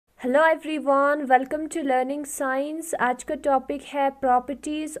Hello everyone, welcome to learning science. आज का topic है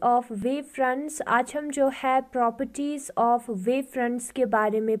प्रॉपर्टीज़ ऑफ वेव फ्रंट्स। आज हम जो है प्रॉपर्टीज़ ऑफ वेव फ्रंट्स के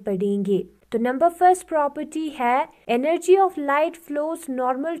बारे में पढ़ेंगे। तो नंबर फर्स्ट प्रॉपर्टी है energy of light flows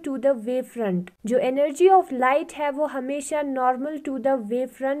normal to the wave front. जो एनर्जी ऑफ लाइट है वो हमेशा normal to the wave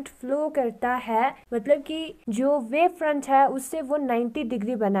front flow करता है, मतलब कि जो वेव फ्रंट है उससे वो 90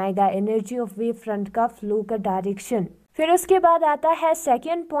 डिग्री बनाएगा एनर्जी ऑफ वेव फ्रंट का फ्लो का डायरेक्शन। फिर उसके बाद आता है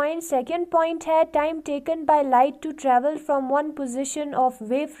सेकेंड पॉइंट है time taken by light to travel from one position of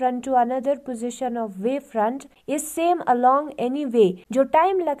wave front to another position of wave front is same along any way. जो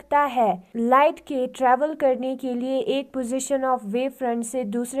time लगता है लाइट के ट्रेवल करने के लिए एक पोजीशन ऑफ वेव फ्रंट से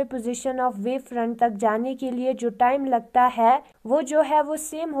दूसरे पोजीशन ऑफ वेव फ्रंट तक जाने के लिए जो टाइम लगता है वो जो है वो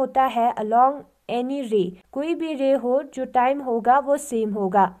सेम होता है अलोंग एनी रे। कोई भी रे हो जो टाइम होगा वो सेम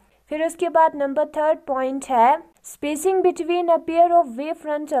होगा। फिर उसके बाद नंबर थर्ड पॉइंट है spacing between a pair of wave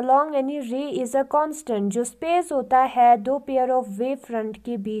front along any रे इज अ कांस्टेंट। जो स्पेस होता है दो पेयर ऑफ वेव फ्रंट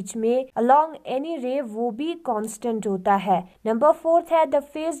के बीच में अलोंग एनी रे वो भी कांस्टेंट होता है। नंबर फोर्थ है the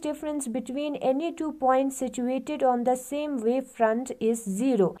phase difference between any two point situated on the same wave front is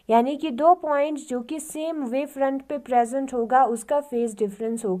zero. यानी कि दो पॉइंट जो कि सेम वेव फ्रंट पे प्रेजेंट होगा उसका फेज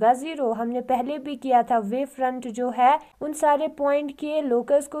डिफरेंस होगा जीरो। हमने पहले भी किया था, वेव फ्रंट जो है उन सारे पॉइंट के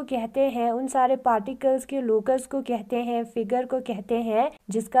लोकस को कहते हैं, उन सारे पार्टिकल्स के लोकस को कहते हैं, फिगर को कहते हैं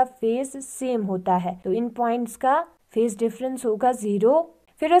जिसका फेज सेम होता है। तो इन पॉइंट्स का फेज डिफरेंस होगा जीरो।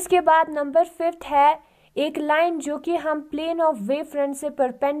 फिर उसके बाद नंबर फिफ्थ है एक लाइन जो कि हम प्लेन ऑफ वेव फ्रंट से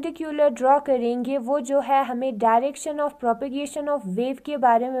परपेंडिकुलर ड्रॉ करेंगे, वो जो है हमें direction of propagation of wave के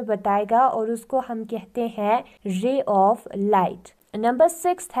बारे में बताएगा और उसको हम कहते हैं ray of light. Number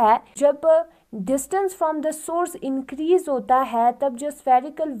six है जब distance from the source increase होता है तब जो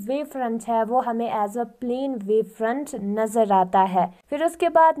स्फेरिकल वेव फ्रंट है वो हमें as a plane wave front नजर आता है। फिर उसके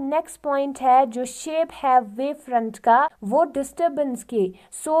बाद नेक्स्ट पॉइंट है जो शेप है वेव फ्रंट का वो डिस्टर्बेंस के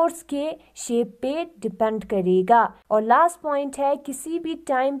सोर्स के शेप पे डिपेंड करेगा। और लास्ट पॉइंट है किसी भी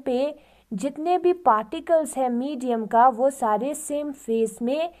टाइम पे जितने भी पार्टिकल्स हैं मीडियम का वो सारे सेम फेस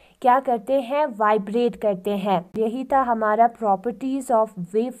में क्या करते हैं, वाइब्रेट करते हैं। यही था हमारा प्रॉपर्टीज ऑफ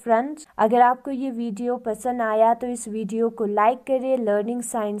वेव फ्रंट। अगर आपको ये वीडियो पसंद आया तो इस वीडियो को लाइक करें, लर्निंग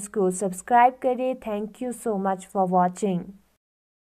साइंस को सब्सक्राइब करें। Thank you so much for watching.